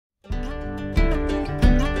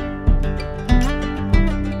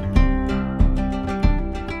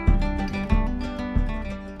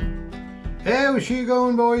How's she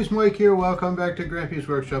going, boys? Mike here. Welcome back to Grampie's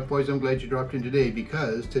Workshop. Boys, I'm glad you dropped in today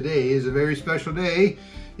because today is a very special day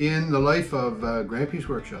in the life of Grampie's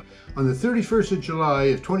Workshop. On the 31st of July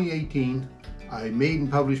of 2018, I made and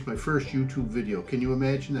published my first YouTube video. Can you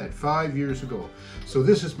imagine that? 5 years ago. So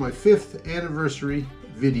this is my 5th anniversary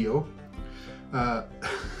video. What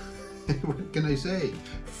can I say?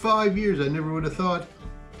 5 years, I never would have thought.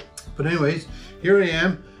 But anyways, here I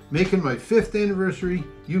am making my 5th anniversary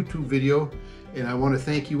YouTube video, and I want to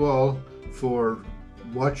thank you all for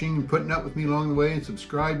watching and putting up with me along the way and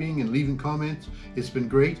subscribing and leaving comments. It's been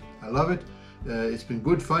great. I love it. It's been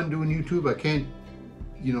good fun doing YouTube. I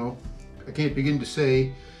can't begin to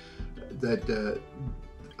say that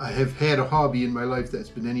I have had a hobby in my life that's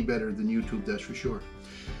been any better than YouTube, that's for sure.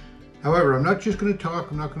 However, I'm not just going to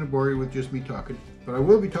talk. I'm not going to bore you with just me talking, but I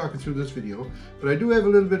will be talking through this video. But I do have a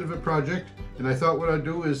little bit of a project, and I thought what I'd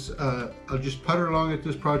do is I'll just putter along at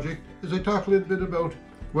this project as I talk a little bit about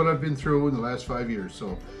what I've been through in the last 5 years.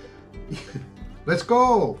 So let's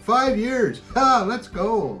go! 5 years! Ha! Let's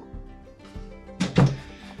go!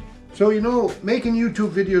 So, you know, making YouTube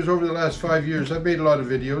videos over the last 5 years, I've made a lot of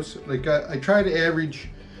videos. Like I try to average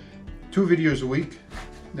 2 videos a week.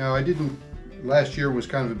 Now I didn't. Last year was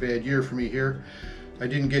kind of a bad year for me here. I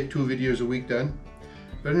didn't get 2 videos a week done.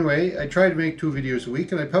 But anyway, I try to make 2 videos a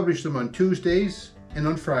week, and I publish them on Tuesdays and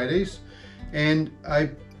on Fridays. And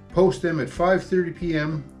I post them at 5:30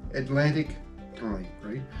 p.m. Atlantic time,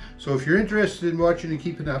 right? So if you're interested in watching and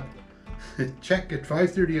keeping up, check at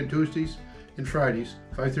 5:30 on Tuesdays and Fridays,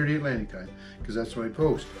 5:30 Atlantic time, because that's when I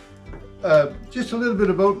post. Just a little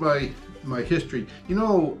bit about my history. You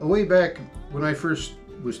know, way back when I first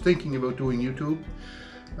was thinking about doing YouTube,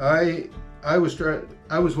 I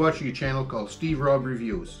was watching a channel called Steve Robb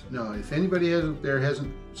Reviews. Now, if anybody out there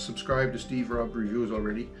hasn't subscribed to Steve Robb Reviews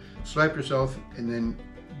already, slap yourself and then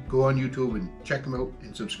go on YouTube and check him out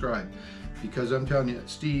and subscribe. Because I'm telling you,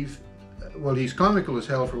 Steve, well, he's comical as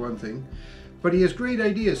hell for one thing, but he has great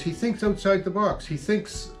ideas. He thinks outside the box. He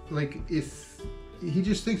thinks he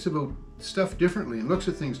just thinks about stuff differently and looks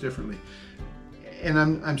at things differently. And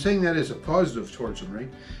I'm saying that as a positive towards him, right?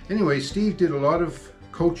 Anyway, Steve did a lot of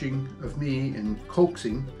coaching of me and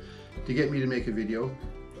coaxing to get me to make a video.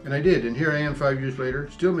 And I did, and here I am 5 years later,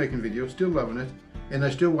 still making videos, still loving it, and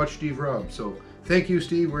I still watch Steve Robb. So thank you,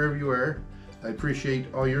 Steve, wherever you are. I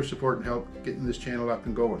appreciate all your support and help getting this channel up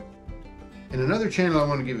and going. And another channel I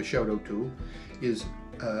want to give a shout out to is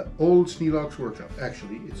Old Sneelock's Workshop.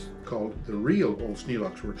 Actually, it's called The Real Old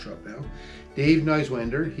Sneelock's Workshop now. Dave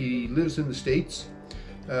Neiswander, he lives in the States.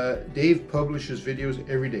 Dave publishes videos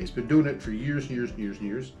every day. He's been doing it for years and years and years and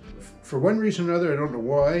years. For one reason or another, I don't know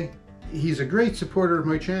why, he's a great supporter of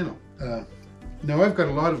my channel. Now, I've got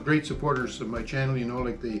a lot of great supporters of my channel, you know,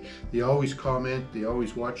 like they always comment, they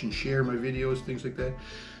always watch and share my videos, things like that.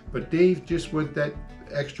 But Dave just went that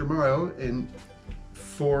extra mile, and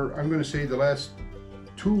for, I'm going to say, the last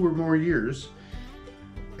 2 or more years,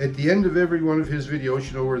 at the end of every one of his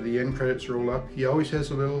videos, you know, where the end credits roll up, he always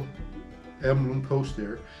has a little emblem post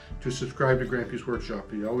there to subscribe to Grampie's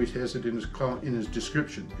Workshop. He always has it in his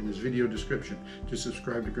description, in his video description, to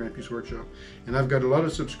subscribe to Grampie's Workshop. And I've got a lot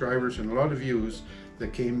of subscribers and a lot of views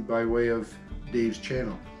that came by way of Dave's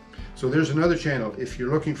channel. So there's another channel. If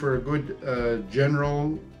you're looking for a good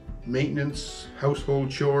general maintenance, household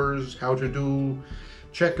chores, how to do,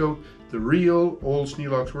 check out The Real Old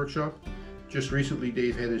Sneelock's Workshop. Just recently,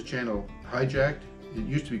 Dave had his channel hijacked. It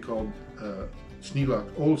used to be called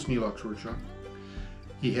Old Sneelock's Workshop.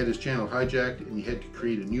 He had his channel hijacked, and he had to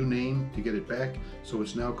create a new name to get it back. So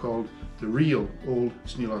it's now called The Real Old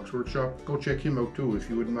Sneelock's Workshop. Go check him out too, if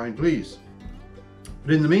you wouldn't mind, please.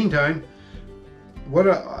 But in the meantime,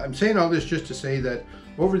 I'm saying all this just to say that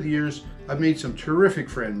over the years, I've made some terrific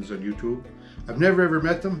friends on YouTube. I've never ever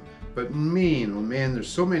met them, but man, oh man, there's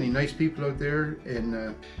so many nice people out there,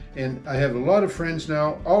 and I have a lot of friends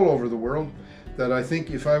now all over the world that I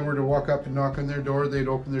think if I were to walk up and knock on their door, they'd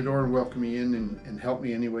open their door and welcome me in and help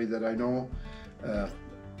me any way that I know.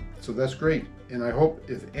 So that's great. And I hope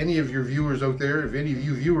if any of your viewers out there, if any of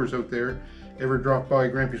you viewers out there ever drop by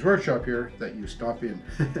Grampie's Workshop here, that you stop in,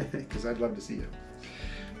 because I'd love to see you.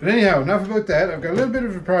 But anyhow, enough about that. I've got a little bit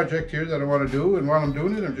of a project here that I want to do, and while I'm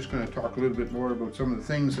doing it, I'm just going to talk a little bit more about some of the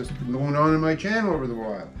things that's been going on in my channel over the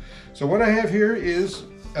while. So what I have here is,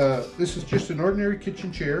 this is just an ordinary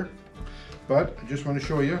kitchen chair, but I just want to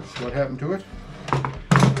show you what happened to it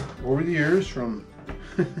over the years from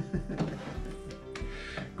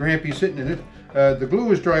Grampie sitting in it. The glue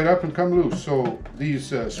has dried up and come loose, so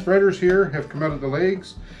these spreaders here have come out of the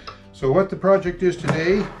legs. So what the project is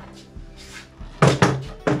today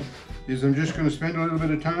is I'm just going to spend a little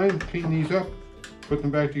bit of time, clean these up, put them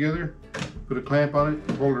back together, put a clamp on it,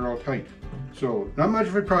 and hold it all tight. So, not much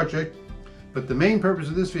of a project, but the main purpose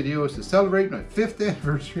of this video is to celebrate my 5th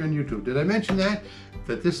anniversary on YouTube. Did I mention that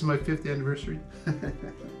this is my 5th anniversary?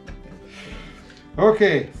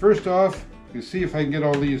 Okay, first off, you see if I can get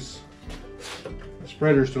all these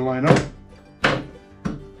spreaders to line up.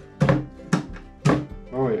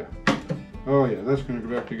 Oh yeah. Oh yeah, that's going to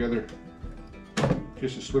go back together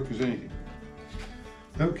just as slick as anything.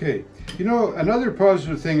 Okay, you know, another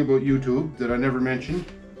positive thing about YouTube that I never mentioned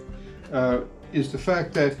is the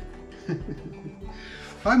fact that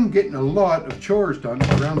I'm getting a lot of chores done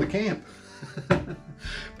around the camp.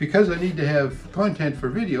 Because I need to have content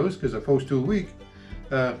for videos, because I post 2 a week,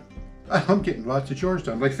 I'm getting lots of chores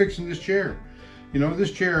done, like fixing this chair. You know,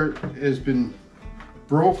 this chair has been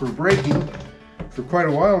broke or breaking for quite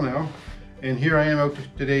a while now, and here I am out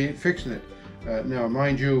today fixing it. Now,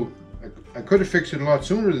 mind you, I could have fixed it a lot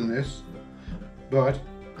sooner than this, but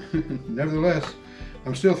nevertheless,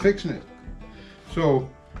 I'm still fixing it. So,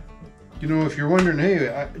 you know, if you're wondering,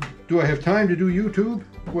 hey, do I have time to do YouTube?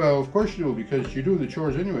 Well, of course you do, because you're doing the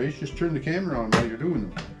chores anyways. Just turn the camera on while you're doing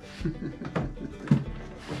them.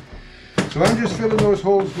 So I'm just filling those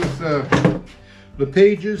holes with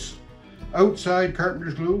LePage's outside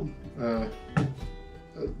carpenter's glue.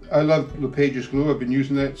 I love LePage's glue. I've been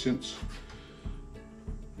using that since,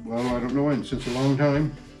 well, I don't know when, since a long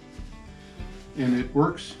time. And it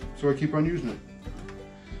works, so I keep on using it.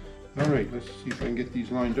 All right, let's see if I can get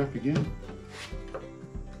these lined up again.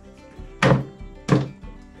 I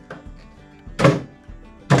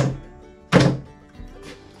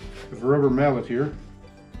have a rubber mallet here.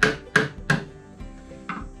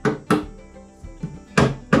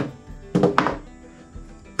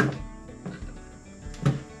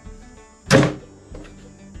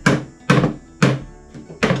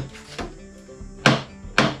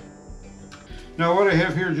 Now what I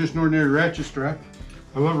have here is just an ordinary ratchet strap.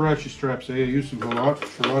 I love ratchet straps. I use them a lot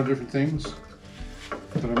for a lot of different things.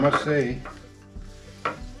 But I must say,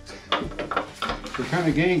 they're kind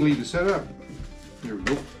of gangly to set up. There we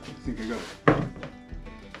go. I think I got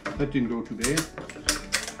it. That didn't go too bad.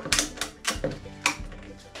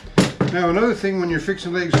 Now another thing, when you're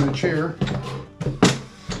fixing legs in the chair,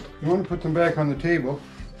 you want to put them back on the table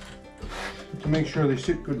to make sure they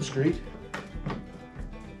sit good and straight.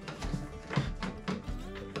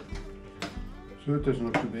 So it doesn't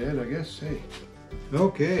look too bad, I guess. Hey.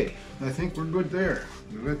 Okay, I think we're good there.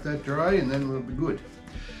 We'll let that dry and then we'll be good.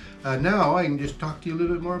 Now I can just talk to you a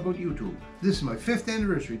little bit more about YouTube. This is my 5th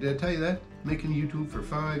anniversary. Did I tell you that? Making YouTube for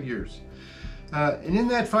 5 years. And in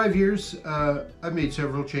that 5 years, I've made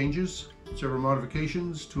several changes, several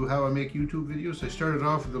modifications to how I make YouTube videos. I started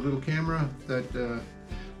off with a little camera that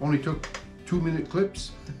only took 2-minute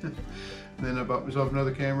clips. And then I bought myself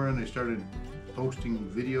another camera and I started posting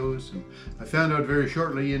videos, and I found out very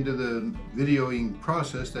shortly into the videoing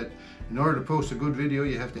process that in order to post a good video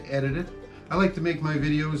you have to edit it. I like to make my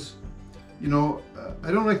videos, you know,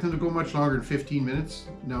 I don't like them to go much longer than 15 minutes.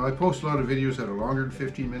 Now I post a lot of videos that are longer than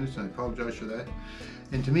 15 minutes and I apologize for that.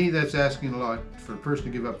 And to me that's asking a lot for a person to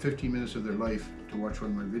give up 15 minutes of their life to watch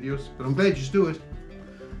one of my videos, but I'm glad you do it.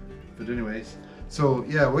 But anyways, so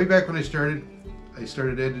yeah, way back when I started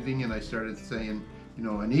editing and I started saying, you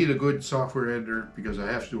know, I need a good software editor because I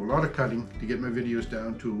have to do a lot of cutting to get my videos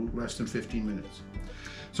down to less than 15 minutes.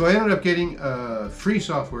 So I ended up getting a free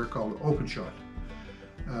software called OpenShot.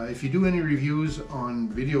 If you do any reviews on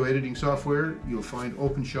video editing software, you'll find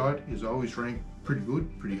OpenShot is always ranked pretty good,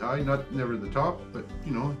 pretty high, never the top, but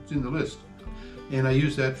you know, it's in the list. And I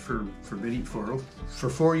used that for 4 years,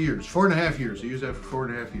 4.5 years. I used that for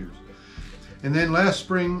 4.5 years. And then last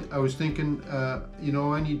spring, I was thinking, you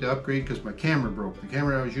know, I need to upgrade because my camera broke. The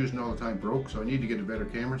camera I was using all the time broke, so I need to get a better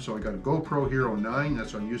camera. So I got a GoPro Hero 9,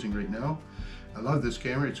 that's what I'm using right now. I love this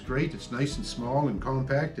camera, it's great, it's nice and small and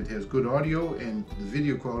compact, it has good audio, and the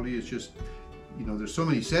video quality is just, you know, there's so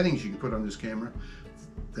many settings you can put on this camera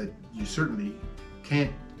that you certainly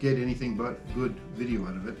can't get anything but good video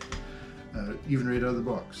out of it, even right out of the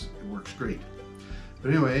box. It works great.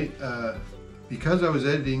 But anyway, because I was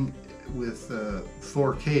editing with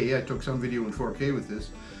 4K, I took some video in 4K with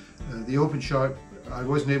this, the OpenShot, I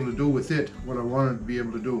wasn't able to do with it what I wanted to be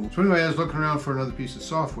able to do. So anyway, I was looking around for another piece of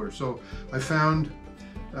software. So I found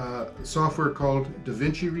software called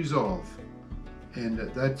DaVinci Resolve, and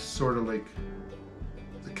that's sort of like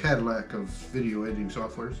the Cadillac of video editing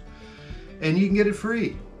softwares, and you can get it free.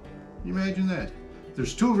 Can you imagine that?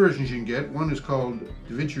 There's two versions you can get. One is called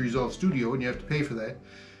DaVinci Resolve Studio, and you have to pay for that.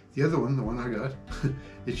 The other one, the one I got,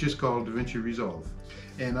 it's just called DaVinci Resolve.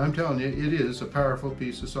 And I'm telling you, it is a powerful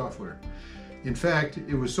piece of software. In fact,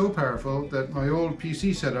 it was so powerful that my old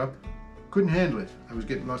PC setup couldn't handle it. I was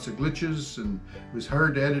getting lots of glitches, and it was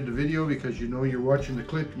hard to edit a video because you know you're watching the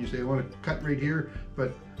clip and you say I want to cut right here,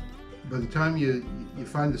 but by the time you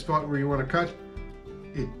find the spot where you want to cut,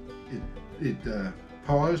 it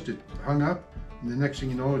paused, it hung up, and the next thing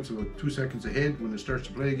you know, it's about 2 seconds ahead when it starts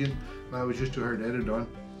to play again. Well, it was just too hard to edit on.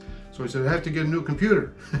 So I said, I have to get a new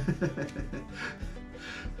computer.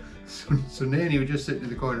 So Nanny was just sitting in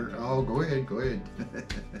the corner. Oh, go ahead, go ahead.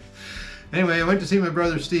 Anyway, I went to see my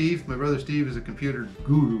brother Steve. My brother Steve is a computer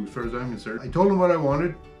guru as far as I'm concerned. I told him what I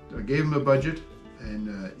wanted. I gave him a budget,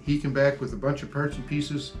 and he came back with a bunch of parts and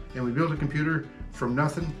pieces, and we built a computer from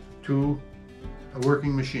nothing to a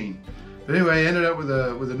working machine. But anyway, I ended up with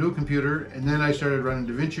a new computer, and then I started running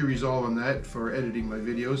DaVinci Resolve on that for editing my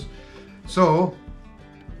videos. So,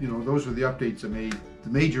 you know, those were the updates I made, the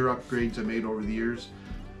major upgrades I made over the years.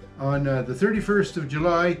 On the 31st of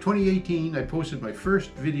July 2018, I posted my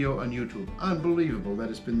first video on YouTube. Unbelievable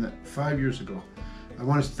that it's been that 5 years ago. I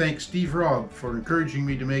want to thank Steve Robb for encouraging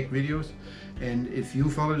me to make videos. And if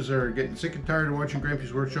you fellas are getting sick and tired of watching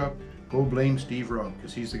Grampie's Workshop, go blame Steve Robb,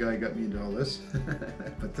 because he's the guy who got me into all this.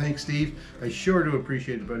 But thanks, Steve. I sure do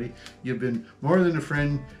appreciate it, buddy. You've been more than a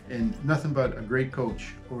friend and nothing but a great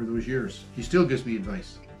coach over those years. He still gives me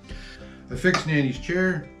advice. I fixed Nanny's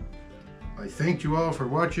chair. I thanked you all for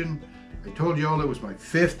watching. I told you all it was my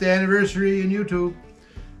 5th anniversary in YouTube.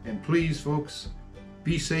 And please, folks,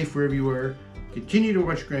 be safe wherever you are. Continue to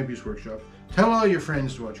watch Grampie's Workshop. Tell all your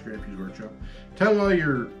friends to watch Grampie's Workshop. Tell all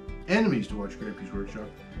your enemies to watch Grampie's Workshop.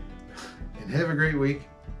 And have a great week.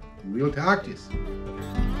 We'll talk to you.